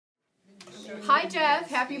Hi Jeff,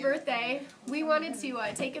 happy birthday. We wanted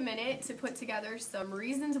to take a minute to put together some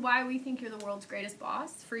reasons why we think you're the world's greatest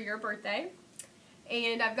boss for your birthday.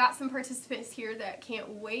 And I've got some participants here that can't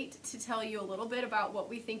wait to tell you a little bit about what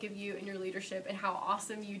we think of you and your leadership and how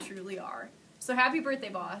awesome you truly are. So happy birthday,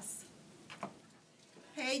 boss.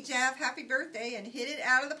 Hey Jeff, happy birthday and hit it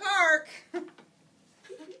out of the park.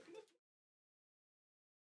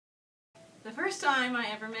 The first time I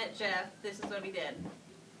ever met Jeff, this is what he did.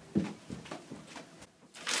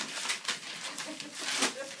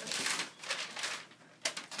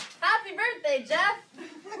 Happy birthday, Jeff!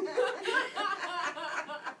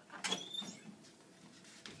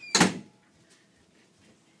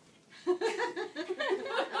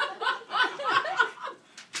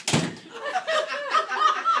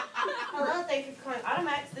 Hello, thank you for calling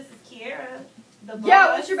AutoMax. This is Kiera, the boss.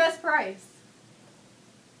 Yeah, what's your best price?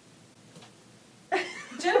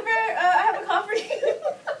 Jennifer, I have a call for you.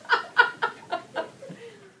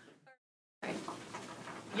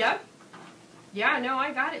 Yep. Yeah, no,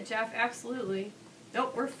 I got it, Jeff. Absolutely.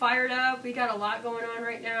 Nope, we're fired up. We got a lot going on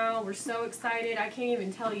right now. We're so excited. I can't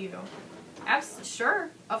even tell you. Sure,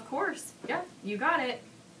 of course. Yeah, you got it.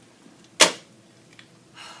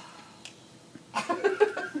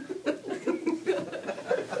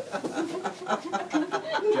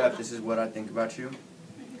 Jeff, this is what I think about you.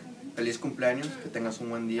 Feliz cumpleaños, que tengas un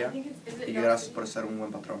buen día y gracias por ser un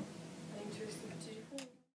buen patrón.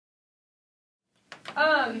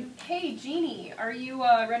 Hey, Jeannie, are you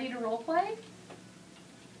ready to role play?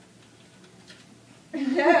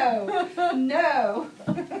 No, no.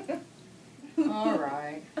 All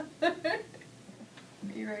right. Are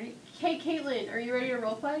you ready? Hey, Caitlin, are you ready to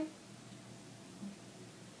role play?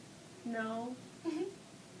 No.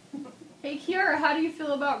 Hey, Kiara, how do you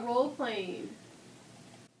feel about role playing?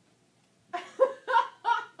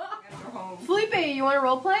 Felipe, you want to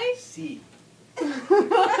role play? Sí.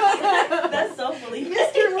 That's so Felipe.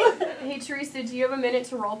 Hey, Teresa, do you have a minute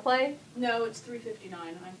to role play? No, it's 3:59. I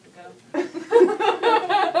have to go.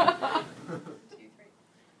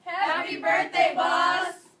 Happy birthday, boss!